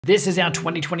This is our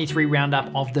 2023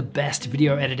 roundup of the best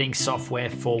video editing software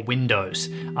for Windows.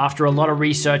 After a lot of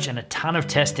research and a ton of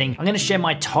testing, I'm going to share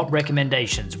my top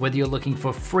recommendations, whether you're looking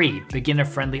for free,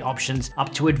 beginner-friendly options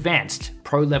up to advanced,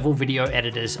 pro-level video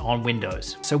editors on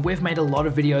Windows. So we've made a lot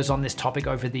of videos on this topic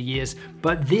over the years,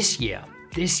 but this year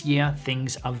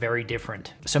things are very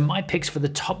different. So my picks for the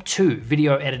top 2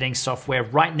 video editing software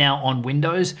right now on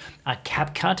Windows are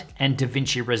CapCut and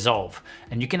DaVinci Resolve.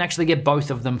 And you can actually get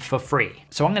both of them for free.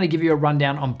 So I'm gonna give you a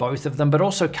rundown on both of them, but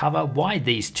also cover why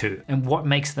these two and what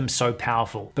makes them so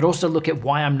powerful, but also look at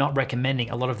why I'm not recommending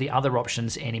a lot of the other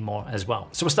options anymore as well.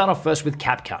 So we'll start off first with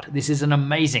CapCut. This is an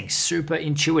amazing, super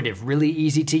intuitive, really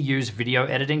easy to use video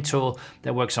editing tool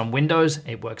that works on Windows,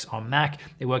 it works on Mac,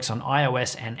 it works on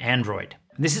iOS and Android.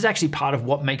 This is actually part of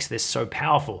what makes this so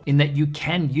powerful, in that you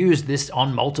can use this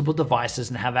on multiple devices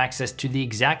and have access to the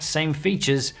exact same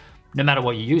features no matter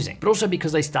what you're using. But also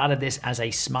because they started this as a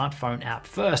smartphone app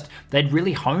first, they'd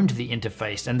really honed the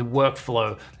interface and the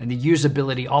workflow and the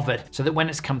usability of it so that when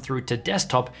it's come through to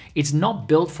desktop, it's not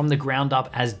built from the ground up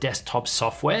as desktop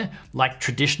software, like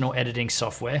traditional editing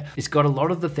software. It's got a lot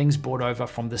of the things brought over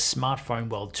from the smartphone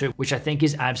world too, which I think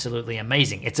is absolutely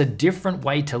amazing. It's a different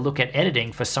way to look at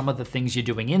editing for some of the things you're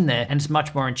doing in there, and it's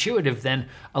much more intuitive than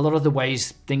a lot of the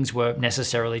ways things were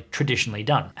necessarily traditionally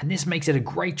done. And this makes it a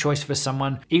great choice for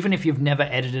someone, even if you've never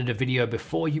edited a video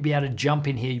before, you'll be able to jump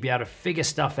in here, you'll be able to figure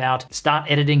stuff out, start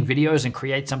editing videos and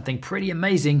create something pretty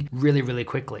amazing really, really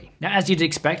quickly. Now, as you'd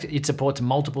expect, it supports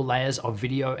multiple layers of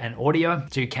video and audio,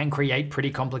 so you can create pretty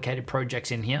complicated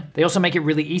projects in here. They also make it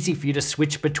really easy for you to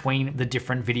switch between the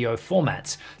different video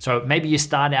formats. So maybe you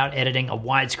start out editing a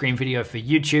widescreen video for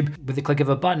YouTube. With the click of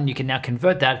a button, you can now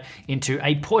convert that into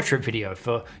a portrait video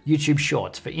for YouTube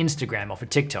Shorts, for Instagram, or for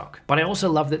TikTok. But I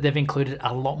also love that they've included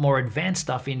a lot more advanced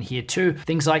stuff in here too,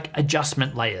 things like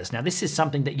adjustment layers. Now, this is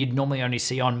something that you'd normally only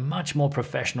see on much more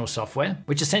professional software,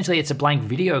 which essentially it's a blank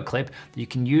video clip that you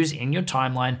can use in your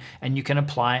timeline, and you can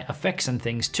apply effects and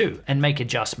things too, and make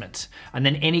adjustments. And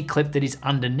then any clip that is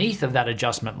underneath of that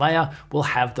adjustment layer will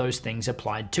have those things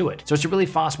applied to it. So it's a really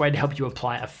fast way to help you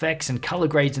apply effects and color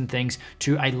grades and things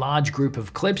to a large group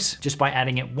of clips just by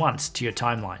adding it once to your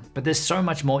timeline. But there's so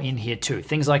much more in here too.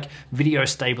 Things like video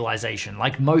stabilization,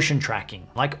 like motion tracking,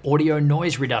 like audio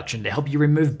noise reduction to help you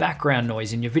remove background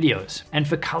noise in your videos. And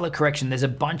for color correction, there's a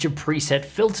bunch of preset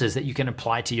filters that you can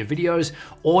apply to your videos,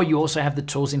 or you also have the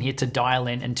tools in here to dial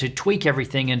in and to tweak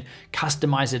everything and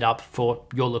customize it up for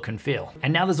your look and feel.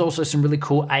 And now there's also some really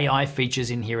cool AI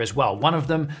features in here as well. One of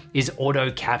them is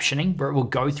auto captioning, where it will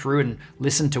go through and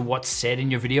listen to what's said in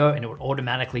your video, and it will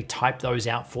automatically type those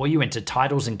out for you into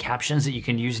titles and captions that you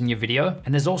can use in your video.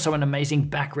 And there's also an amazing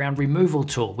background removal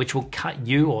tool, which will cut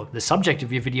you or the subject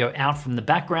of your video out from the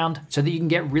background, so that you can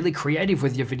get really creative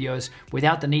with your videos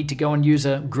without the need to go and use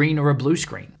a green or a blue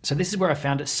screen. So this is where I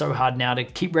found it so hard now to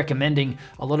keep recommending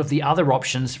a lot of the other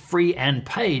options, free and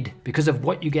paid, because of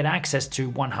what you get access to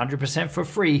 100% for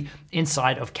free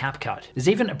inside of CapCut. There's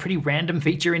even a pretty random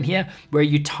feature in here where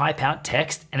you type out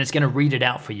text and it's gonna read it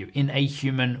out for you in a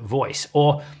human voice,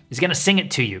 or it's gonna sing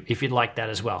it to you if you'd like that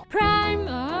as well.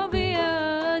 Primal Video.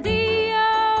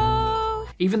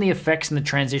 Even the effects and the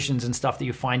transitions and stuff that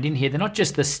you find in here, they're not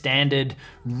just the standard,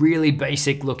 really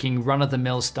basic looking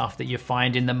run-of-the-mill stuff that you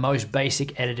find in the most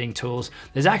basic editing tools.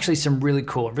 There's actually some really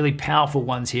cool, really powerful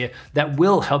ones here that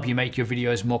will help you make your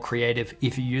videos more creative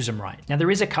if you use them right. Now, there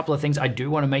is a couple of things I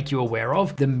do want to make you aware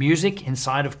of. The music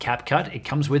inside of CapCut, it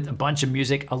comes with a bunch of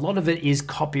music. A lot of it is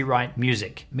copyright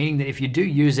music, meaning that if you do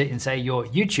use it in, say, your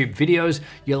YouTube videos,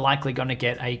 you're likely going to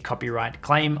get a copyright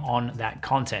claim on that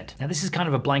content. Now, this is kind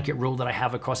of a blanket rule that I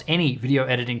have across any video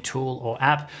editing tool or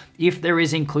app. If there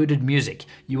is included music,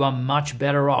 you are much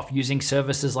better off using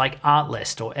services like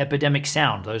Artlist or Epidemic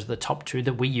Sound. Those are the top 2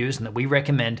 that we use and that we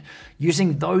recommend.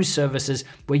 Using those services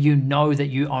where you know that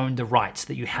you own the rights,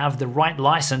 that you have the right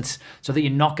license, so that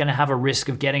you're not going to have a risk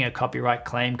of getting a copyright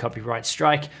claim, copyright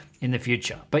strike in the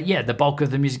future. But yeah, the bulk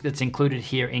of the music that's included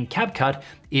here in CapCut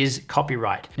is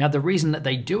copyright. Now, the reason that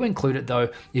they do include it though,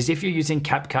 is if you're using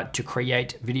CapCut to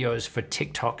create videos for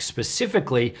TikTok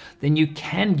specifically, then you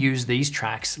can use these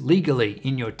tracks legally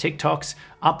in your TikToks,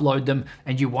 upload them,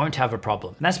 and you won't have a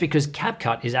problem. And that's because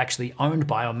CapCut is actually owned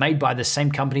by or made by the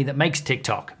same company that makes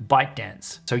TikTok,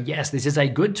 ByteDance. So yes, this is a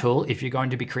good tool if you're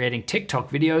going to be creating TikTok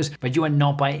videos, but you are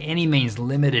not by any means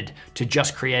limited to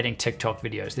just creating TikTok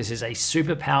videos. This is a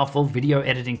super powerful video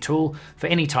editing tool for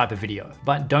any type of video,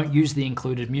 but don't use the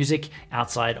included music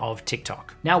outside of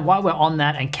TikTok. Now, while we're on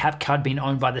that, and CapCut being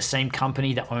owned by the same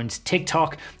company that owns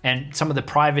TikTok, and some of the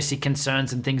privacy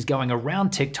concerns and things going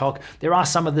around TikTok, there are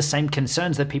some of the same concerns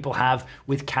concerns that people have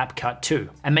with CapCut too,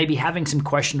 and maybe having some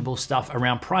questionable stuff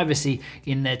around privacy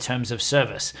in their terms of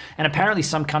service. And apparently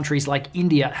some countries like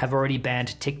India have already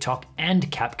banned TikTok and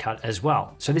CapCut as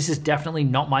well. So this is definitely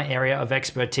not my area of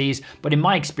expertise, but in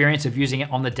my experience of using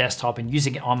it on the desktop and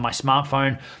using it on my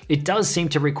smartphone, it does seem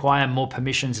to require more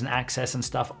permissions and access and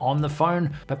stuff on the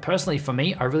phone. But personally for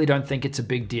me, I really don't think it's a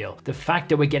big deal. The fact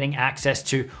that we're getting access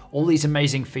to all these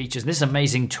amazing features, this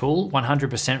amazing tool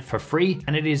 100% for free,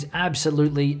 and it is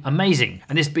absolutely amazing.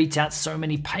 And this beats out so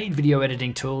many paid video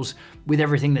editing tools with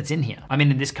everything that's in here. I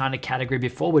mean, in this kind of category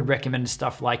before, we'd recommend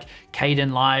stuff like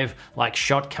Kdenlive, like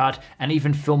Shotcut, and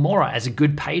even Filmora as a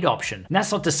good paid option. And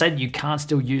that's not to say that you can't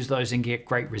still use those and get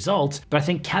great results, but I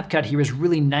think CapCut here has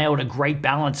really nailed a great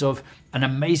balance of an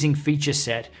amazing feature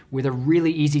set with a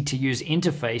really easy to use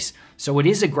interface. So it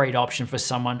is a great option for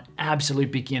someone,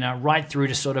 absolute beginner, right through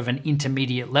to sort of an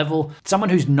intermediate level, someone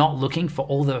who's not looking for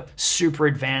all the super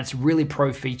advanced, really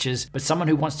pro features, but someone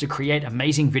who wants to create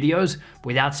amazing videos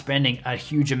without spending a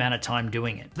huge amount of time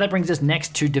doing it. That brings us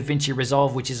next to DaVinci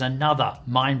Resolve, which is another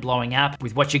mind-blowing app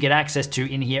with what you get access to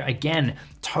in here, again,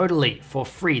 totally for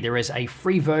free. There is a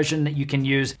free version that you can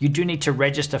use. You do need to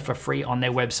register for free on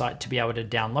their website to be able to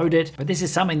download it. But this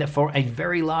is something that for a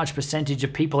very large percentage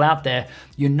of people out there,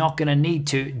 you're not going to need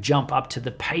to jump up to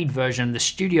the paid version, the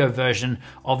studio version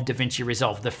of DaVinci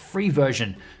Resolve. The free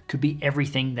version could be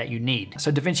everything that you need.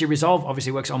 So DaVinci Resolve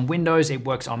obviously works on Windows, it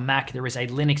works on Mac, there is a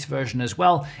Linux version as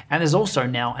well, and there's also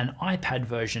now an iPad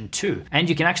version too. And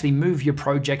you can actually move your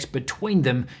projects between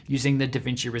them using the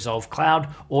DaVinci Resolve Cloud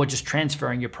or just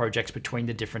transferring your projects between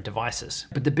the different devices.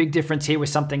 But the big difference here with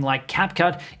something like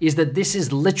CapCut is that this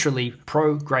is literally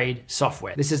pro-grade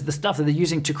software. This is the stuff that they're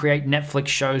using to create Netflix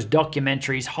shows,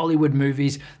 documentaries, Hollywood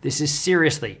movies. This is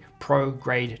seriously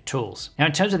pro-grade tools. Now,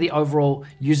 in terms of the overall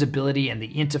usability and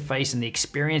the interface and the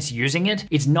experience using it,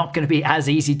 it's not going to be as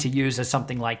easy to use as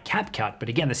something like CapCut. But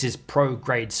again, this is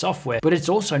pro-grade software, but it's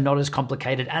also not as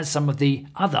complicated as some of the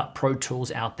other pro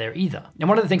tools out there either. And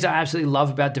one of the things I absolutely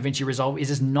love about DaVinci Resolve is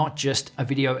it's not just a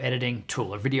video editing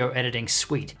tool, a video editing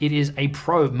suite. It is a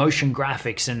pro motion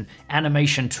graphics and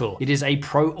animation tool. It is a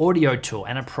pro audio tool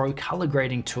and a pro color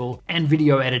grading tool and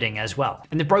video editing as well.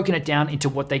 And they've broken it down into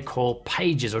what they call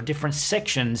pages or different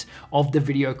sections of the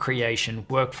video creation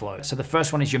workflow. So the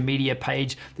first one is your media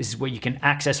page. This is where you can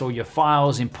access all your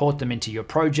files, import them into your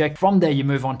project. From there, you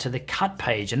move on to the cut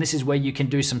page. And this is where you can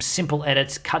do some simple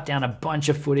edits, cut down a bunch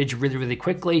of footage really, really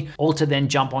quickly, all to then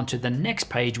jump onto the next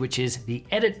page, which is the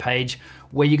edit page,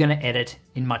 where you're going to edit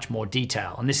in much more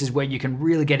detail. And this is where you can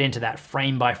really get into that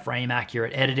frame by frame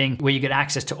accurate editing, where you get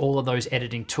access to all of those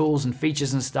editing tools and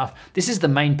features and stuff. This is the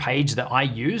main page that I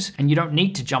use, and you don't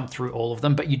need to jump through all of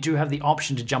them, but you do have the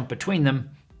option to jump between them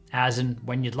as and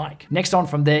when you'd like. Next on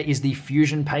from there is the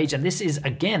Fusion page, and this is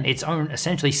again its own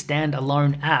essentially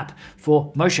standalone app for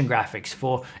motion graphics,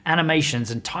 for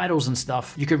animations and titles and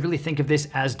stuff. You could really think of this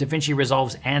as DaVinci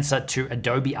Resolve's answer to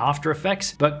Adobe After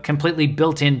Effects, but completely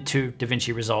built into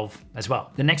DaVinci Resolve as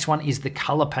well. The next one is the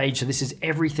color page. So this is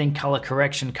everything color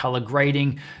correction, color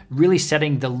grading, really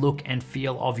setting the look and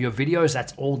feel of your videos.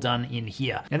 That's all done in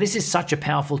here. Now this is such a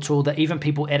powerful tool that even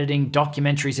people editing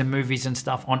documentaries and movies and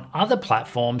stuff on other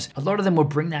platforms, a lot of them will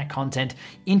bring that content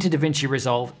into DaVinci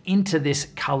Resolve, into this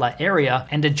color area,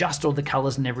 and adjust all the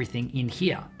colors and everything in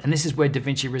here. And this is where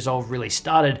DaVinci Resolve really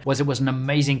started, was it was an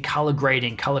amazing color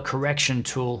grading, color correction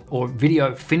tool, or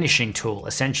video finishing tool,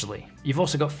 essentially. You've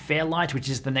also got Fairlight, which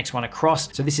is the next one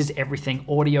across. So this is everything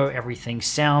audio, everything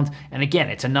sound. And again,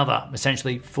 it's another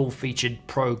essentially full-featured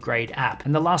pro-grade app.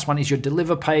 And the last one is your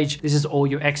Deliver page. This is all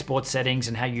your export settings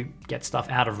and how you get stuff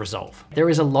out of Resolve. There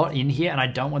is a lot in here, and I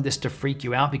don't want this to freak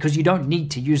you out because you don't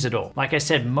need to use it all. Like I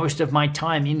said, most of my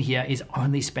time in here is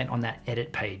only spent on that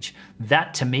edit page.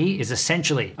 That to me is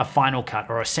essentially a Final Cut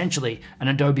or essentially an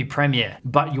Adobe Premiere.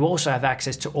 But you also have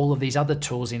access to all of these other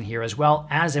tools in here as well,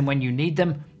 as and when you need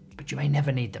them, but you may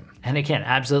never need them. And again,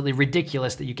 absolutely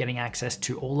ridiculous that you're getting access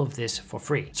to all of this for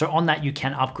free. So on that, you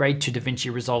can upgrade to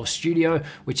DaVinci Resolve Studio,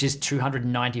 which is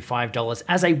 $295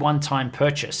 as a one-time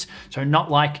purchase. So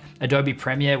not like Adobe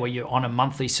Premiere where you're on a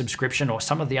monthly subscription, or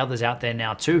some of the others out there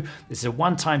now too. This is a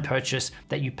one-time purchase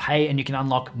that you pay and you can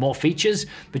unlock more features,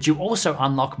 but you also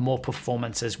unlock more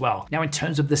performance as well. Now, in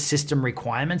terms of the system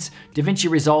requirements, DaVinci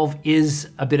Resolve is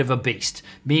a bit of a beast,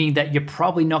 meaning that you're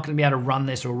probably not going to be able to run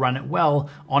this or run it well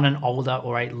on on an older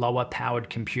or a lower powered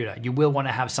computer. You will want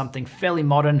to have something fairly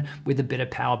modern with a bit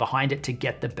of power behind it to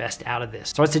get the best out of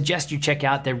this. So I suggest you check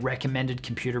out their recommended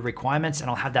computer requirements, and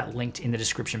I'll have that linked in the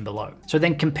description below. So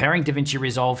then comparing DaVinci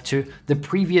Resolve to the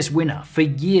previous winner for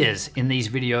years in these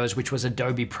videos, which was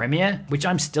Adobe Premiere, which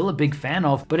I'm still a big fan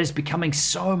of, but it's becoming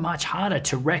so much harder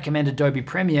to recommend Adobe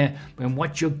Premiere when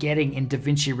what you're getting in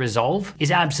DaVinci Resolve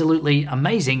is absolutely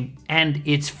amazing, and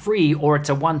it's free or it's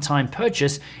a one-time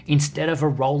purchase instead of a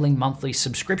rolling monthly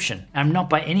subscription. And I'm not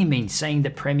by any means saying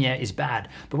that Premiere is bad,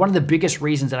 but one of the biggest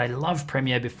reasons that I loved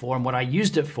Premiere before and what I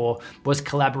used it for was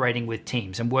collaborating with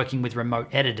teams and working with remote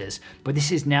editors. But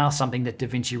this is now something that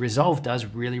DaVinci Resolve does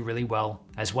really, really well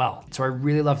as well. So I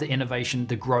really love the innovation,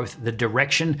 the growth, the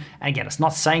direction. And again, it's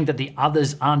not saying that the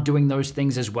others aren't doing those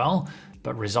things as well,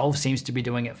 but Resolve seems to be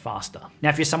doing it faster. Now,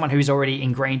 if you're someone who's already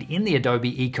ingrained in the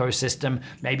Adobe ecosystem,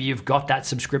 maybe you've got that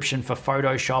subscription for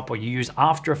Photoshop or you use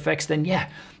After Effects, then yeah,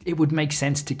 it would make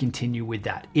sense to continue with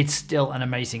that. It's still an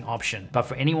amazing option. But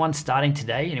for anyone starting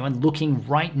today, anyone looking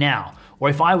right now, or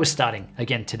if I was starting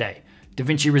again today,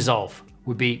 DaVinci Resolve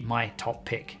would be my top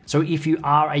pick. So if you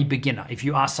are a beginner, if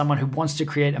you are someone who wants to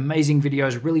create amazing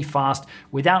videos really fast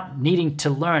without needing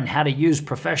to learn how to use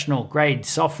professional grade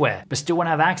software, but still want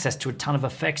to have access to a ton of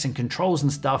effects and controls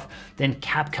and stuff, then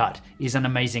CapCut is an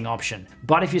amazing option.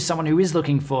 But if you're someone who is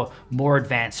looking for more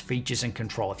advanced features and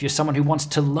control, if you're someone who wants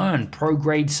to learn pro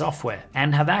grade software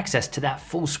and have access to that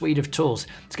full suite of tools,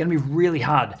 it's going to be really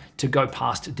hard to go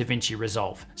past DaVinci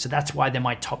Resolve. So that's why they're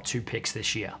my top 2 picks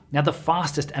this year. Now, the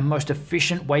fastest and most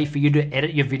efficient way for you to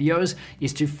edit your videos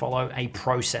is to follow a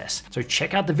process. So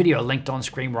check out the video linked on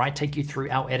screen where I take you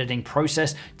through our editing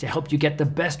process to help you get the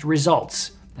best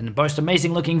results and the most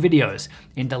amazing looking videos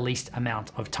in the least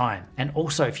amount of time. And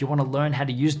also, if you want to learn how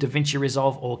to use DaVinci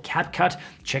Resolve or CapCut,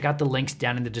 check out the links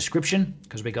down in the description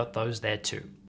because we got those there too.